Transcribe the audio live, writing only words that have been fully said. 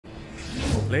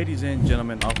Ladies and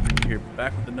gentlemen, AlphaRique here,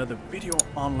 back with another video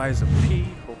on Lies of P.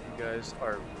 Hope you guys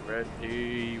are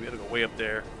ready. We gotta go way up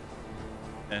there.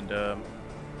 And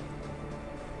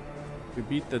we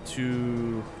beat the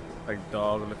two like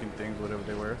dog looking things, whatever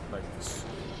they were, like this.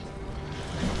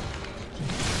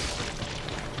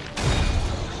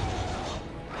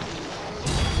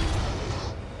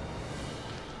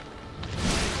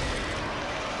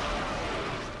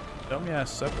 Tell me I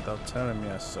suck without telling me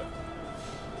I suck.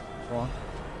 Go on.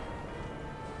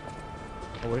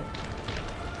 Oh wait.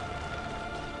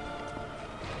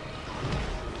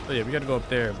 Oh yeah, we gotta go up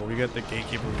there, but we got the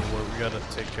gatekeeper reward we gotta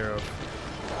take care of.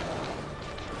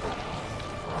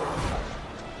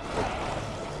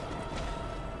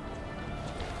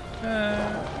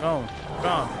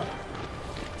 Gone.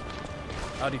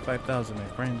 Audi 5000, my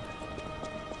friend.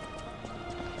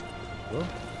 Well,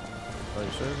 are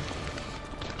you sure?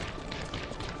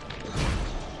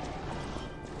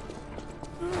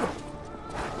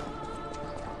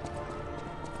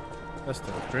 That's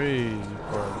the crazy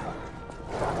part.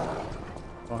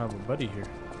 I don't have a buddy here.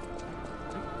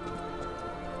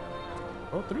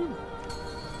 Go through.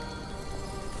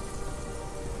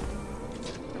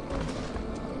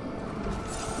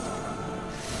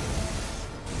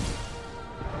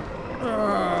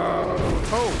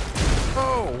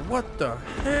 Oh, what the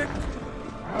heck?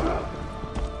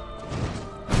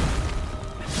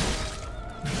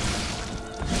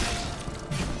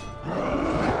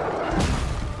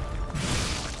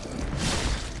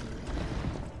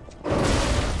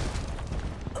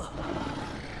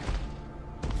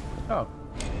 Oh,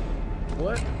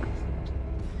 what? I'm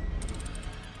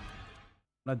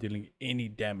not dealing any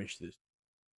damage to this.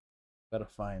 Gotta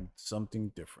find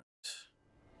something different.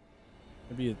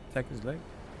 Maybe attack his leg.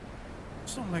 I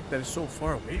just don't like that it's so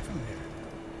far away from here.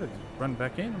 I just run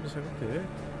back in. I'm just like, okay.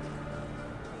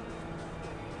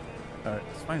 Alright,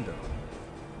 it's fine though.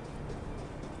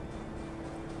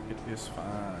 It is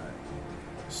fine.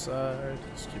 Side,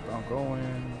 just keep on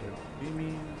going. They're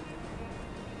beaming.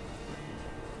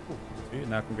 See,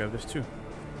 now I can grab this too.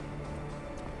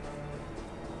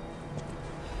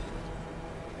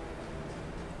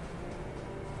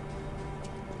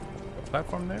 A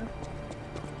platform there.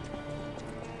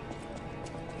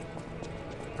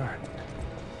 Alright.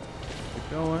 Keep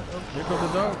going. Oh, here goes the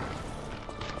dog.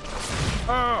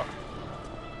 Oh!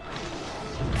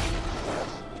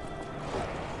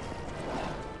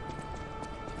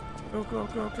 Go, go,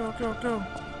 go, go, go, go.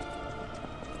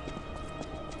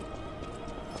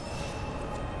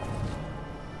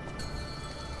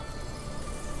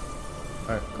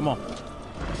 Alright, come on.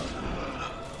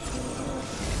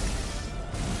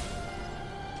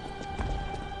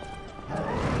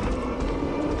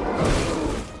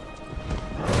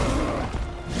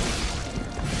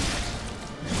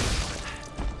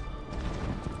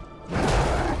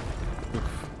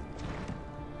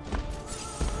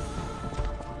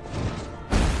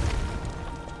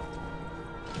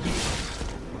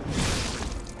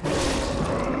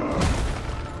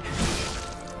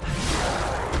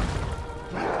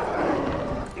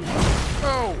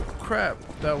 Crap,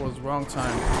 that was wrong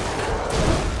time.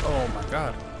 Oh my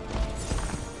god.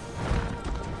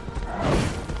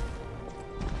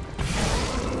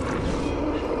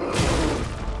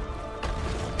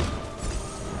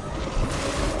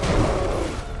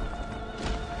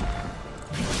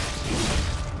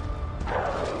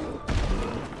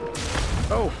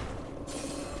 Oh.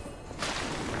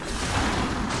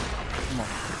 Come on.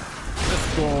 Let's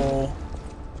go.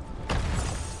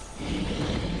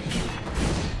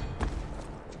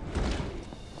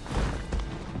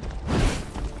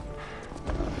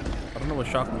 I don't know what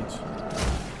shock means.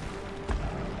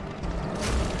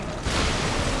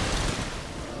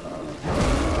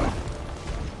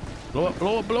 Blow up,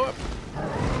 blow up, blow up.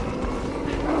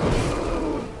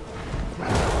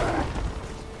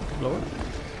 Blow it.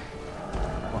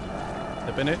 Come on.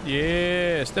 Step in it.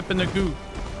 Yeah, step in the goo.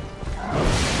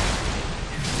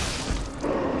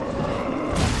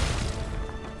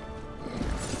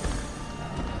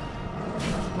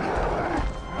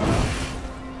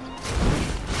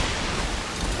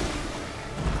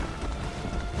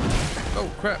 Oh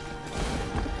crap.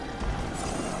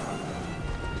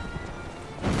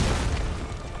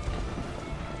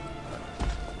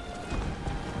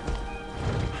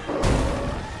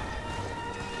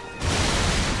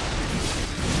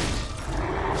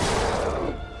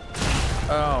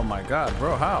 Oh my god,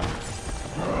 bro, how?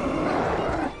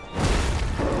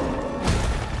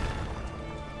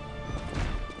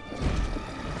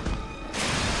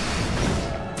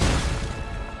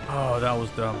 Oh, that was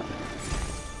dumb.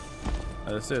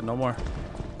 That's it, no more.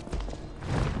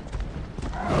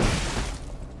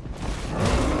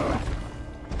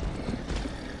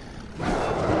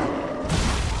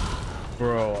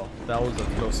 that was the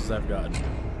closest I've gotten.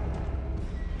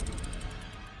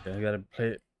 Okay, I gotta play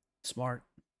it smart.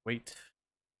 Wait.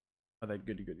 Oh, that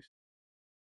goody goodies.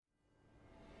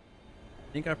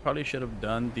 I think I probably should have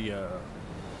done the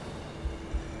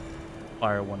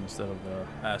fire one instead of the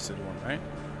acid one, right?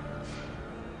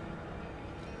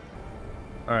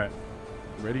 Alright.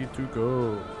 Ready to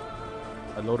go.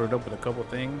 I loaded up with a couple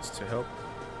things to help.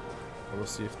 We'll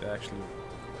see if they actually...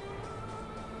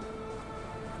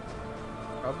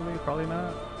 Probably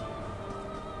not.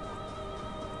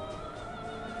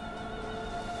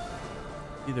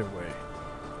 Either way.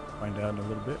 Find out in a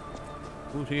little bit.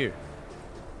 Who's here?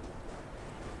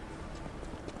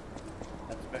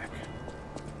 That's back.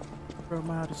 From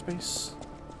outer space.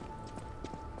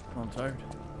 Oh, I'm tired.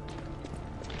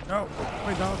 No!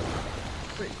 Wait, dog.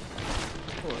 Wait.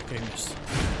 Oh, okay, missed.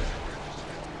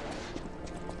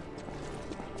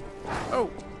 Oh!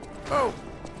 Oh!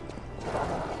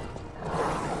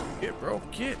 Get, bro,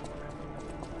 get!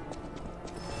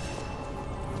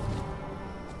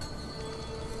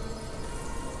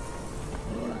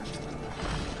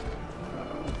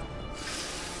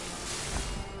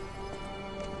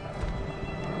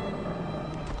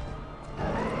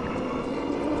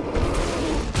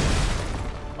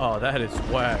 Oh, that is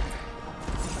whack.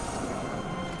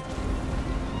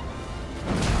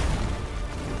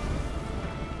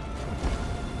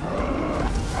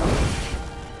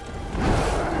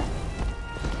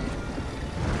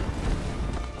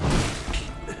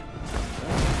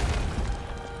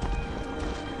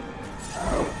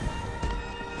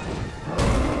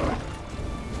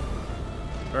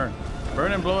 Burn.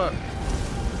 Burn and blow up.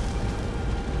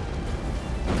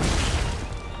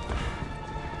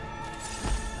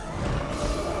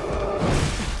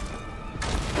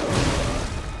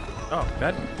 Oh,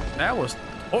 that was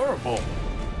horrible.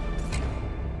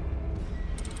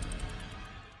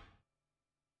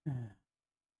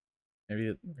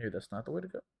 Maybe that's not the way to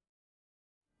go.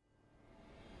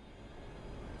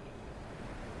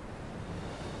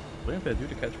 Waiting for that dude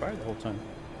to catch fire the whole time.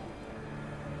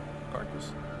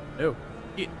 Carcass. No,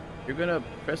 you're gonna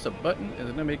press a button and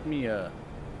it's gonna make me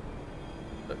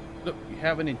look, you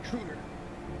have an intruder.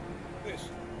 This.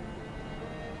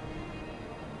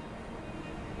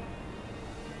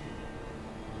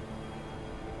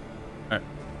 Alright.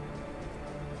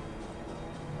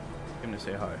 I'm gonna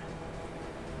say hi.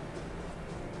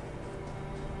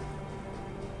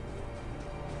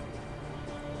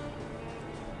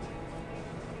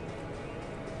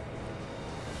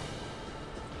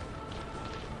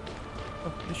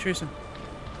 Oh, he's chasing.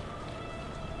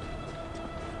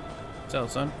 What's up,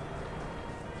 son?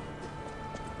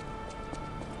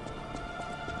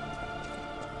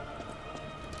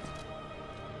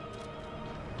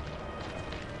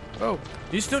 Oh,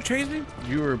 you still chasing me?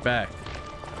 You were back.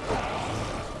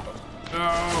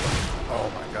 Oh,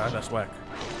 oh my god, that's whack.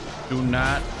 Do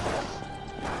not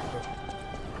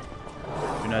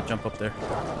jump up there.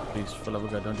 Please, for the love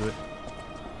of God, don't do it.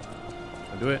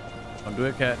 Don't do it. Don't do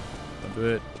it, cat. Don't do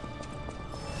it.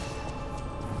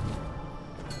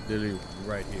 Literally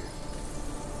right here.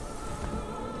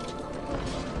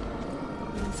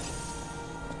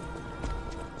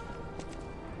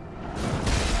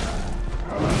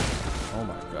 Oh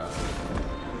my god.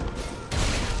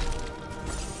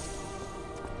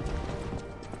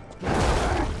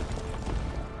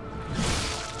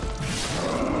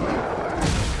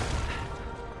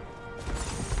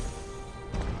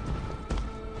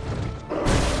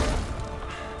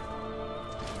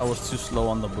 I was too slow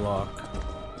on the block.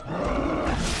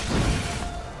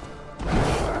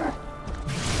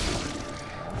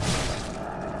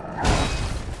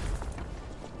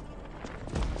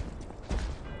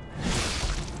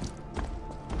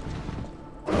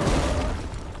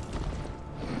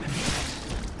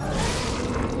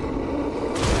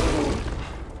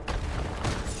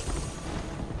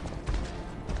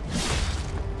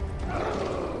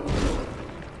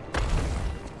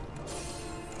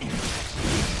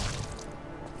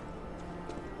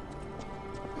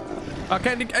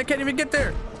 I can't even get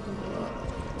there.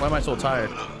 Why am I so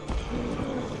tired?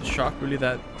 Is shock really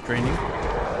that draining?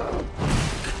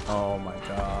 Oh my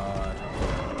god.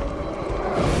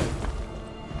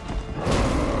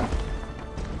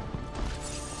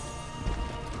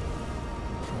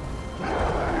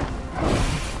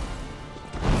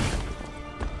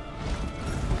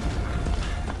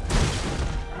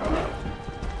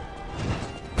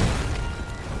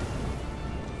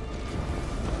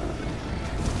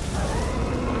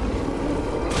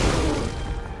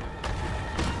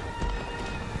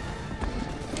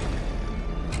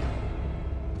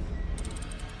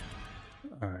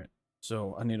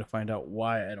 So I need to find out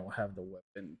why I don't have the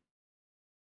weapon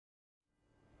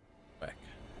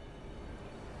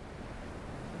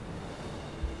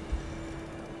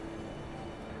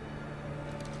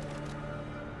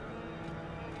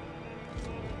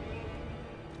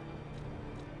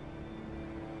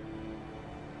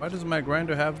Why does my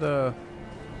grinder have the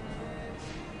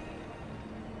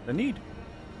need?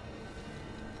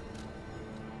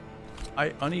 I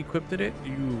unequipped it?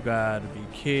 You gotta be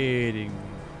kidding me.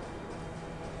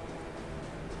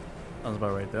 Sounds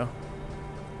about right though.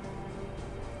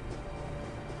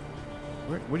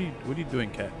 What are you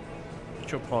doing, cat?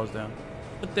 Put your paws down.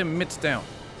 Put them mitts down.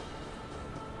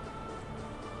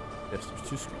 Yes, there's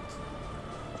 2 screens.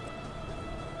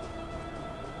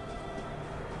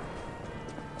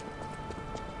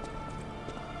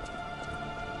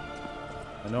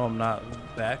 I know I'm not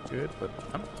that good, but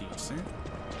I'm decent.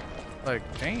 Like,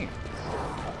 dang.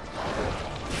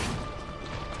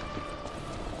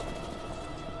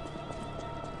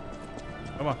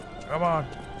 Come on, come on.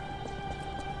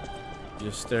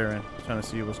 Just staring, trying to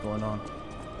see what's going on.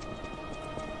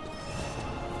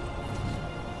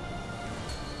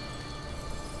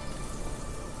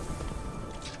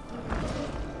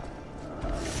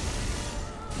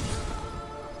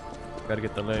 Gotta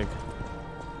get the leg.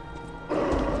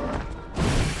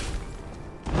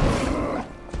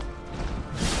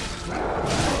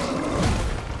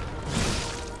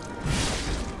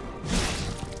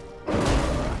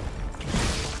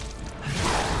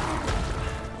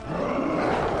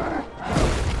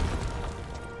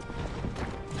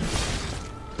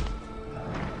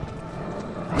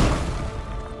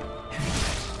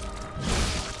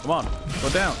 Come on, go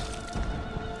down.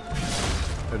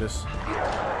 There it is.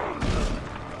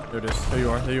 There it is. There you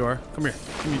are. There you are. Come here.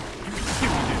 Give me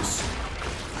this.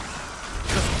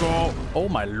 Let's go. Oh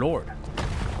my lord.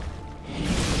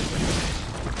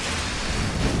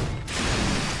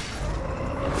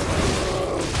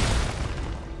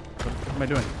 What am I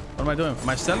doing? What am I doing? Am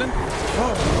I selling?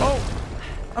 Oh,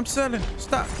 I'm selling.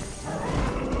 Stop.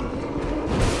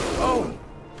 Oh.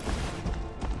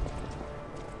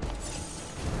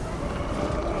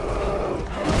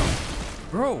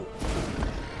 Bro.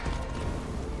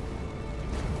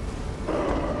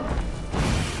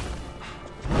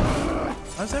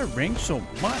 How's that ring so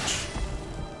much?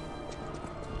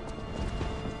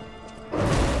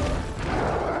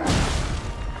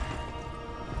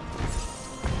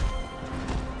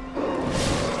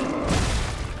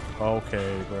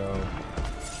 Okay, bro.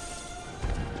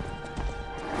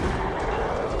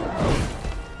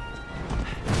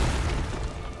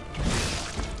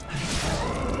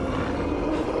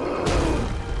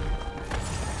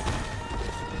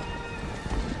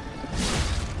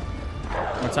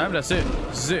 One time, that's it.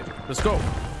 This is it. Let's go.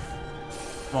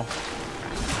 Come on.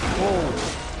 Whoa.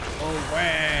 Oh,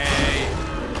 way.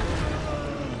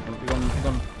 You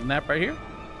gonna nap right here?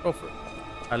 Go for it.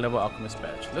 High level alchemist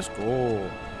badge. Let's go.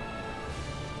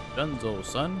 Dunzo,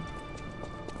 son.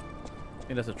 I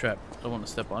think that's a trap. Don't want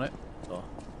to step on it. So.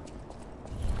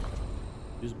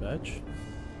 Use badge.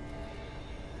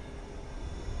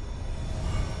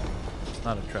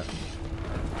 Not a trap.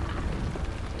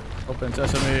 Open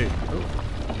sesame. Oh.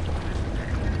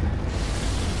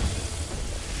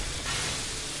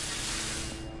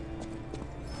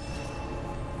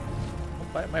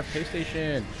 Don't bite my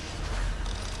PlayStation.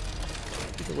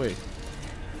 Keep it away.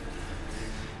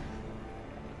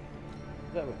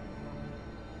 That way.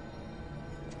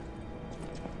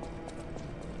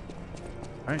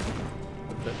 Alright.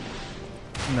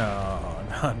 No.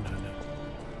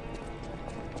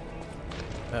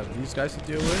 I have these guys to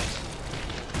deal with.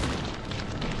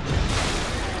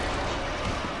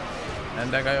 And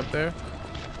that guy up there.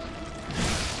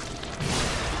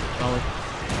 Oh.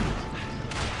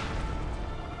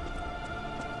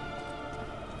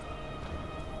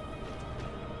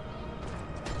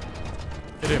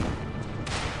 Hit him.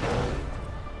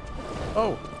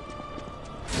 Oh.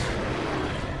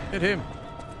 Hit him.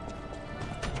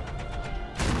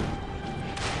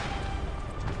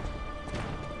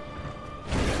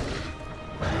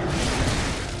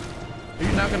 Are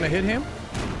you not gonna hit him?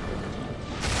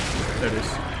 There it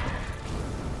is.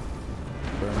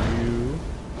 Burn you.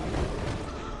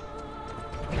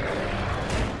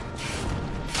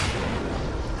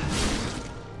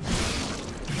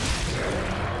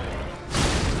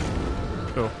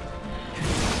 Go.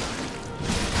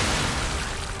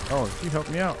 Oh, you helped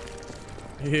me out.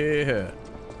 Yeah.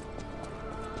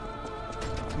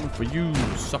 Coming for you,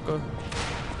 sucker.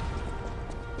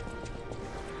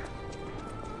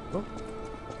 Oh.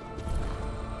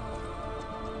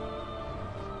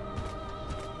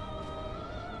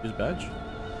 His badge?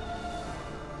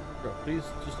 Bro, please,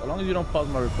 just as long as you don't pause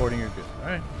my recording, you're good.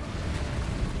 Alright.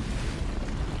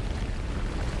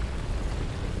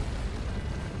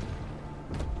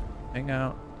 Hang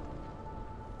out.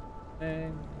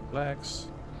 Hang, relax.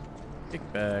 Kick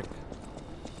back.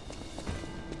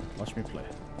 Watch me play.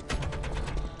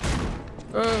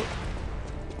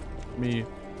 Me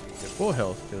get full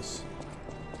health because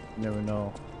you never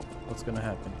know what's gonna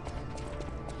happen.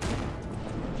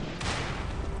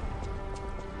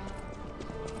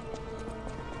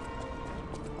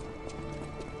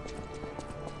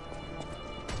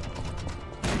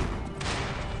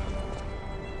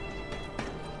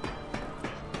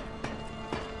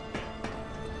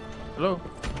 Hello?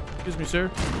 Excuse me, sir.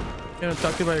 Can I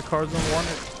talk to you about your car's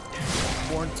unwanted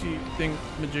warranty thing,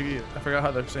 majiggy? I forgot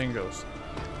how that saying goes.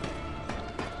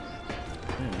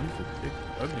 Man, he's a big,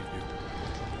 ugly dude.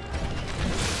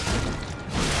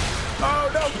 Oh,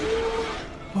 no!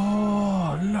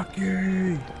 Oh,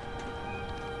 lucky!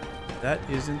 That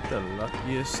isn't the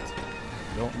luckiest.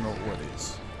 Don't know what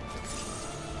is.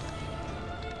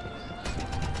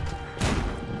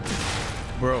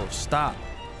 Bro, stop.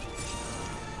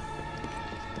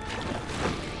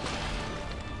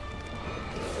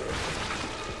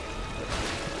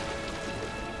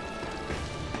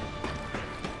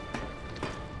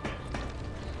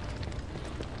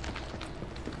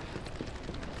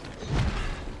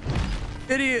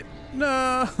 Idiot!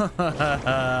 No! How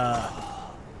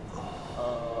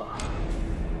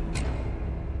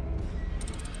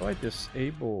do I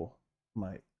disable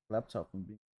my laptop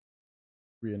and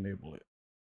re-enable it?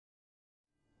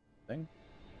 Thing?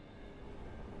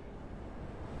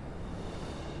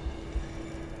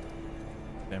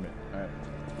 Damn it. Alright.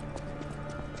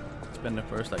 Spend the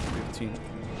first like 15.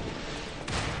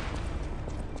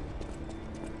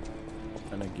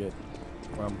 Trying to get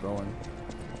where I'm going.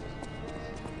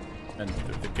 And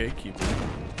the gatekeeper.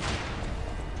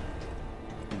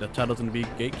 And the title's gonna be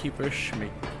Gatekeeper Schmeek.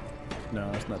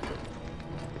 No, that's not good.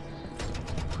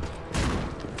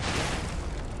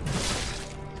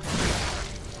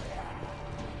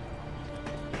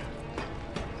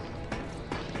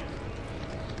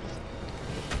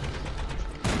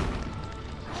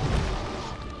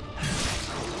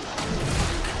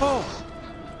 Oh!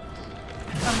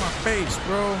 Out of my face,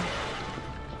 bro.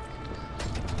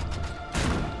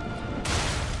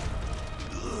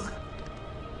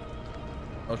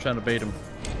 I was trying to bait him.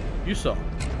 You saw.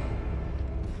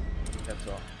 That's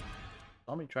all.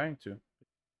 Saw me trying to.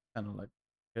 Kind of like,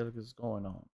 hey, look what's going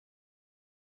on.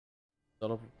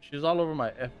 She's all over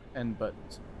my F and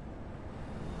buttons.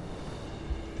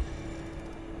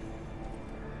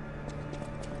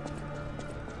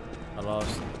 I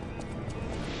lost.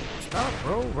 Stop,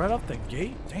 bro. Right off the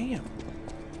gate. Damn.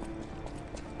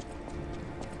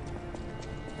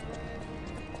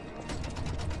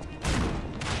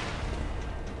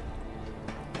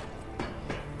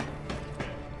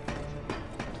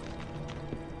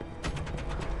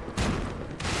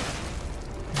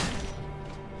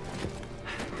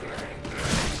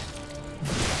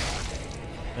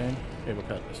 Okay, we'll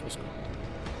cut this. Let's go.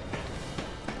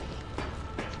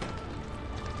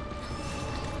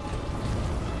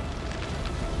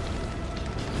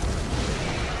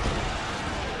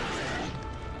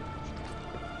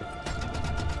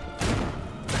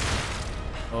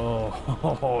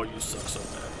 Oh, you suck so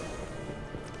bad.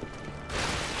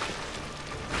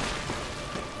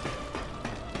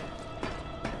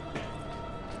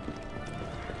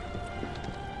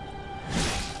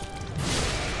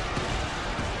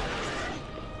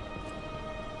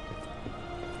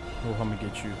 Oh, I'm gonna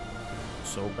get you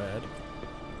so bad.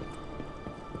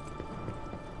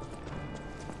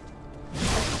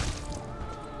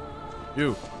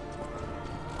 You.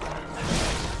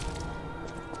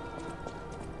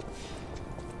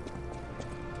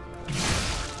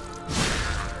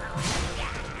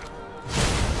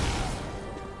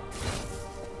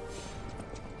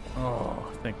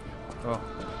 Oh, thank you. Oh.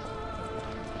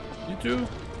 You too?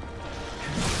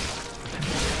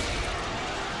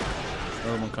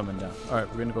 Another one coming down. Alright,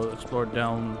 we're gonna go explore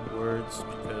downwards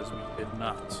because we did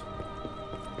not.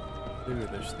 Dude,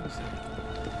 there's things in here.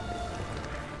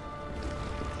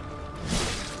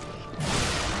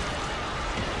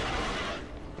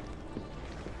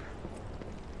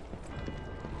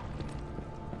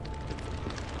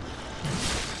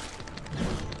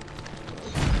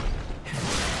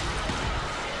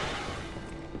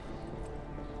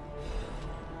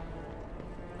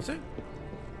 Is it?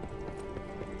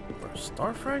 For a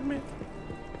star fragment?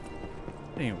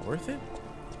 It ain't worth it?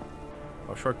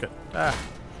 Oh, shortcut. Ah,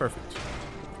 perfect.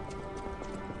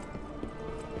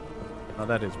 Oh,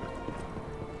 that is worth it.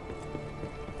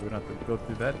 We don't have to go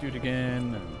through that dude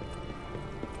again. And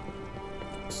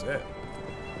that's it.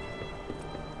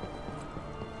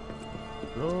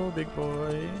 Go, big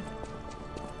boy.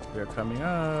 We are coming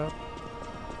up.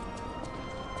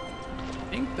 I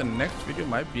think the next video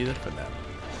might be the finale.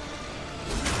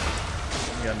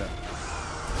 Yeah, no.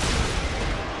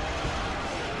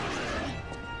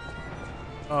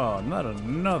 Oh, not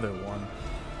another one.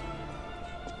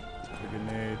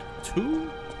 Grenade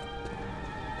 2?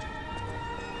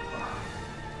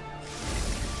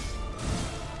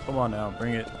 Come on now,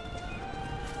 bring it.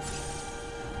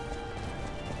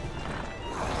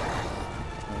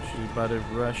 Oh, she's about to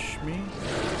rush me.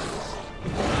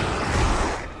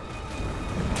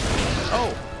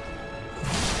 Oh!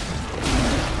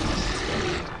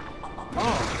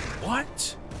 Oh,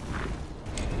 what?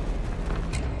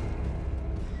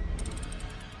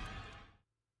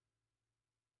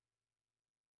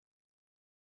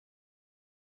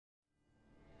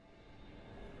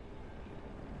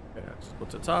 Okay, let's go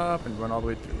to the top and run all the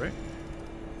way through, right?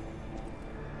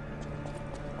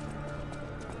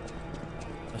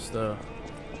 That's the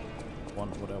one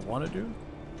what I want to do,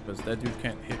 because that dude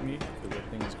can't hit me because that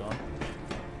thing is gone.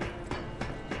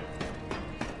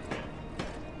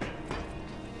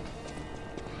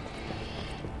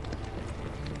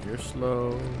 You're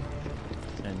slow,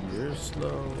 and you're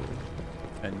slow,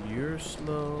 and you're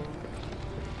slow.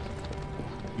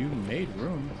 You made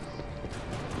room.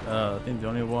 I think the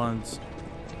only ones.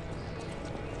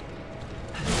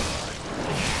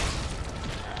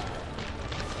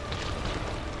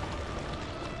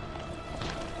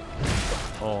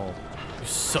 Oh, you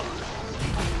suck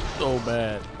so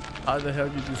bad. How the hell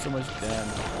did you do so much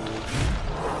damage?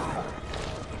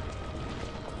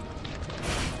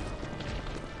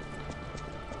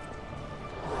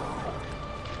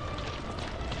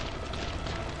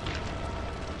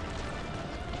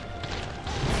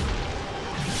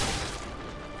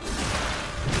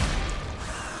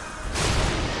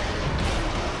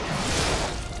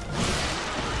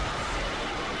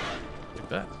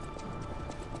 That.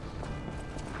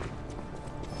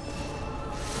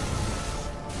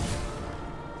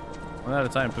 One at a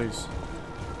time, please.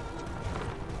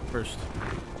 First.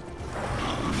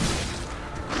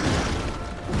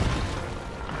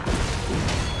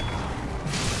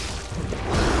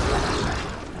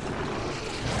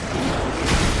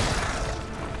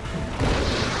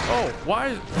 Oh, why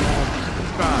is...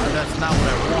 Oh, God, that's not what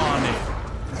I wanted.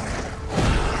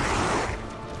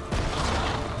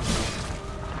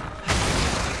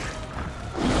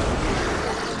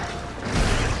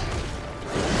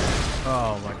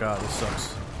 Oh my God, this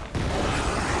sucks.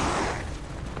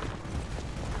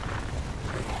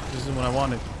 This isn't what I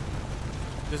wanted.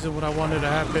 This isn't what I wanted to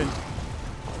happen.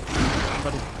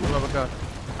 Buddy, for love of God.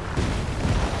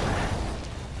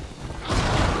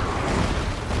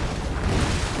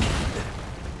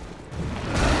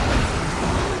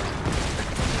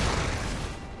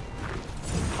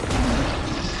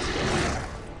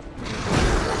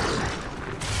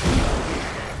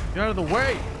 Get out of the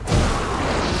way!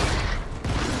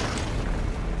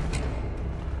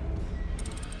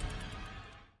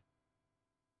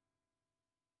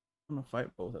 I'm gonna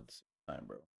fight both at the same time,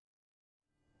 bro.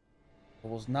 It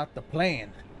was not the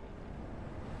plan.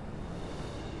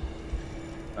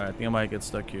 Alright, I think I might get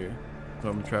stuck here. So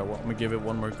I'm gonna try. I'm gonna give it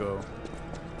one more go.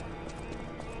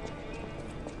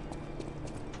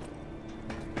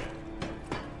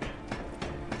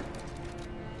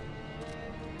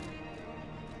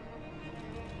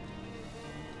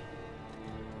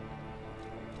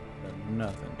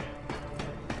 Nothing.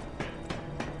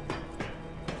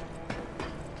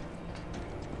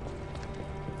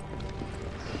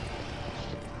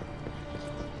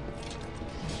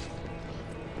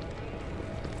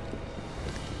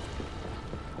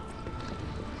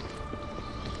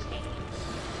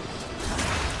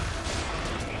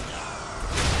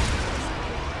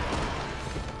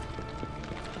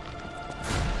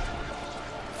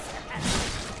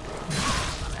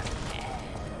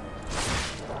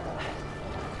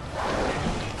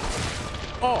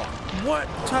 Oh, what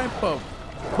type of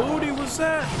booty was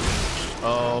that?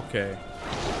 Oh, okay.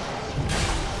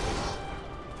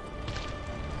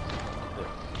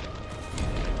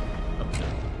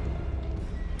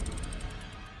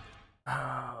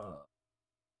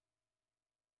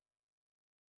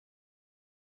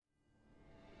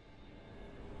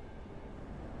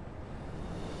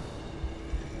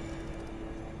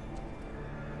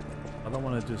 I don't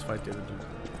want to just fight the other dude.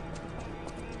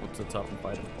 Go to the top and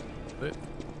fight him. It.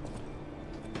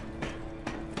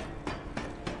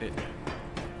 Am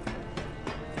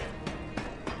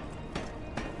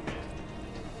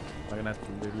I gonna have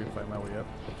to literally fight my way up?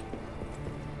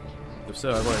 If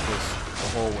so, I go like this the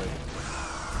whole way.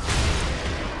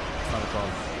 It's not a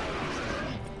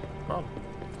problem.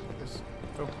 Just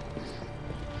go.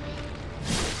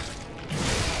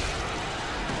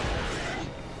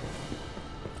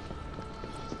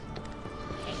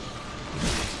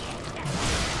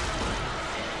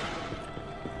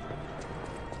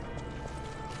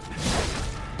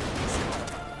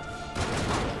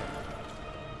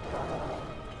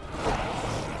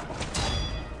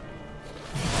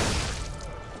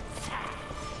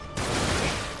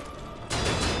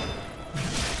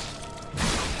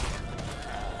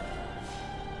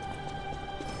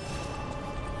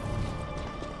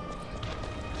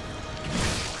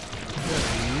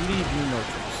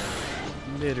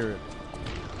 Literally.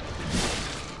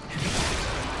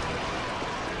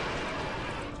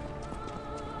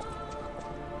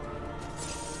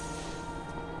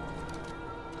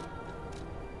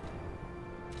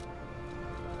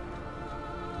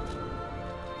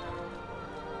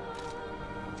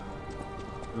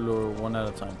 Lure one at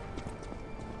a time.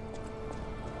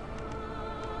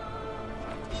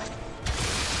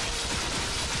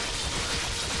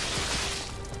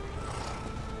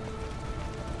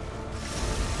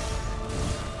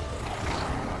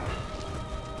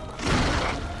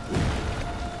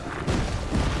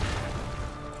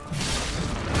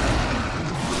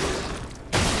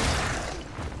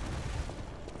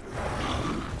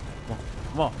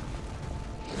 Come on.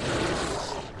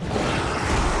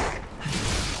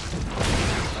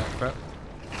 Crap.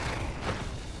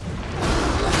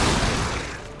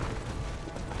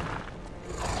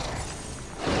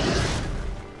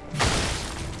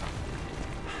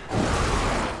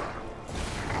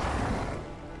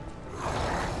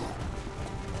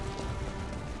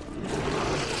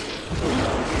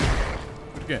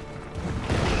 Again.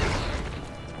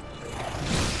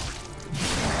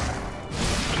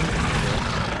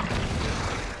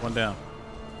 One down.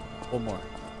 One more.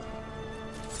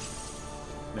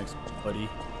 Next, buddy.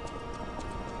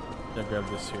 I'll grab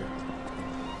this here.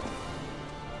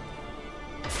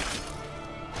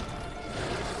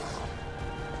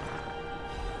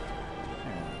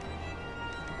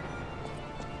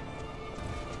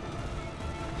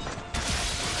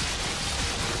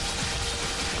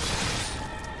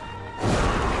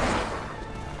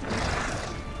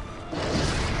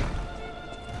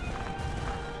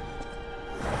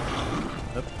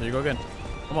 Yep, there you go again.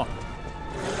 Come on.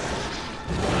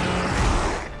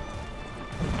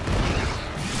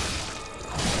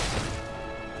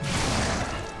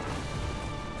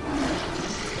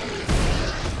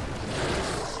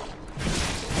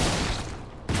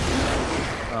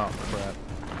 Oh, crap.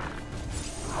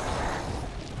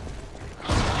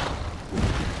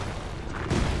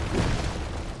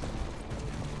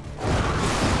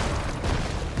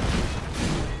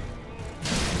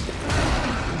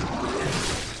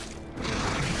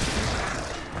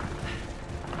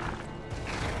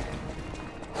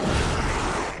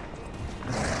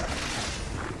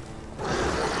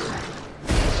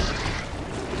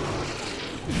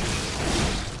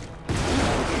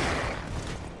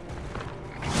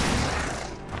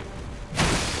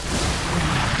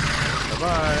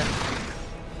 Bye.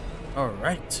 All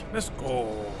right, let's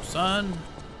go, son.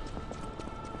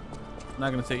 I'm not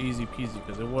gonna say easy peasy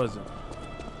because it wasn't.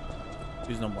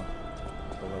 Please no more.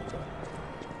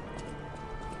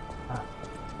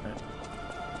 Right.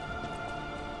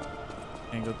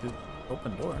 Can't go through the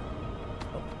open door.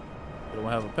 Oh, we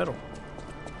don't have a pedal.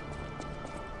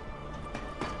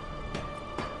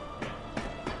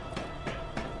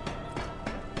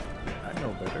 I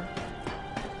know better.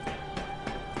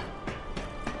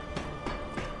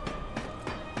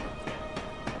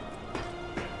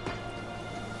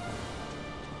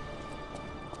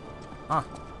 Ah.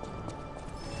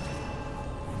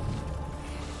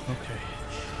 Okay.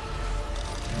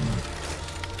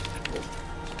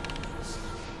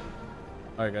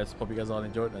 Alright guys, hope you guys all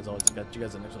enjoyed. As always, got you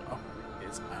guys in the next one. Oh,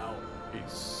 it's out.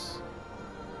 Peace.